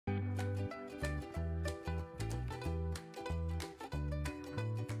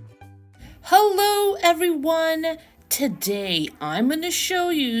Hello everyone! Today I'm going to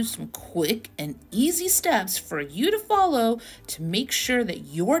show you some quick and easy steps for you to follow to make sure that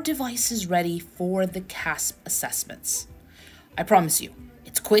your device is ready for the CASP assessments. I promise you,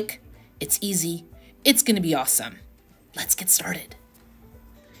 it's quick, it's easy, it's going to be awesome. Let's get started.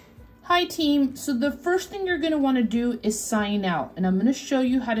 Hi team, so the first thing you're going to want to do is sign out, and I'm going to show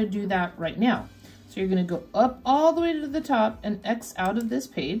you how to do that right now. So you're going to go up all the way to the top and X out of this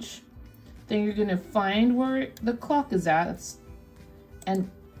page. Then you're going to find where the clock is at and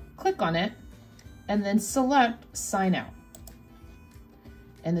click on it and then select sign out.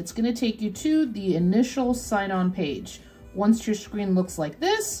 And it's going to take you to the initial sign on page. Once your screen looks like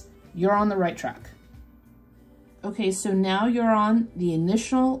this, you're on the right track. Okay, so now you're on the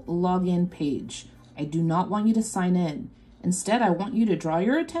initial login page. I do not want you to sign in. Instead, I want you to draw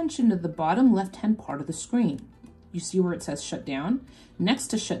your attention to the bottom left-hand part of the screen. You see where it says shut down? Next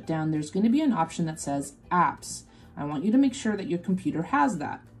to shut down, there's going to be an option that says apps. I want you to make sure that your computer has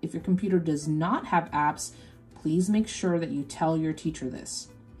that. If your computer does not have apps, please make sure that you tell your teacher this.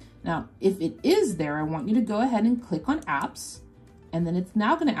 Now, if it is there, I want you to go ahead and click on apps, and then it's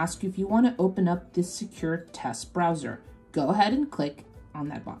now going to ask you if you want to open up this secure test browser. Go ahead and click on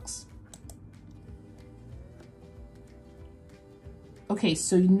that box. Okay,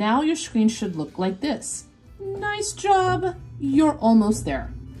 so now your screen should look like this. Nice job! You're almost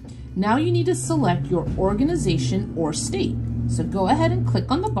there. Now you need to select your organization or state. So go ahead and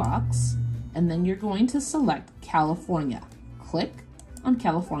click on the box, and then you're going to select California. Click on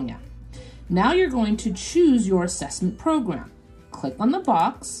California. Now you're going to choose your assessment program. Click on the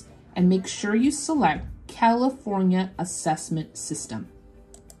box and make sure you select California Assessment System.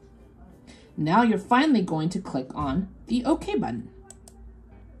 Now you're finally going to click on the OK button.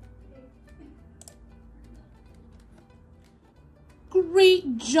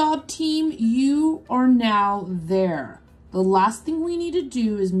 Great job, team. You are now there. The last thing we need to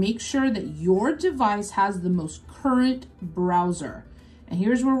do is make sure that your device has the most current browser. And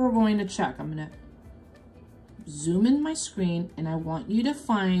here's where we're going to check. I'm going to zoom in my screen, and I want you to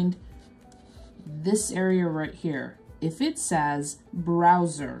find this area right here. If it says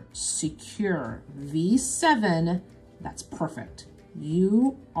browser secure v7, that's perfect.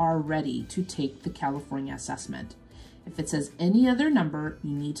 You are ready to take the California assessment. If it says any other number,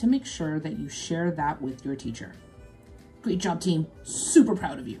 you need to make sure that you share that with your teacher. Great job, team. Super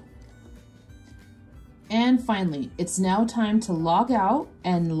proud of you. And finally, it's now time to log out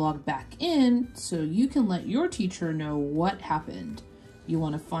and log back in so you can let your teacher know what happened. You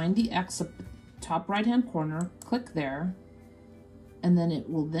want to find the X up at the top right-hand corner, click there, and then it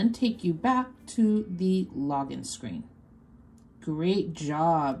will then take you back to the login screen. Great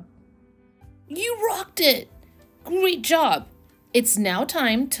job. You rocked it. Great job! It's now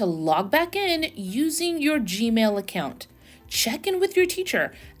time to log back in using your Gmail account. Check in with your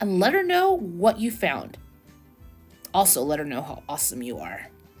teacher and let her know what you found. Also, let her know how awesome you are.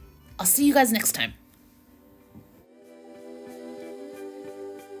 I'll see you guys next time.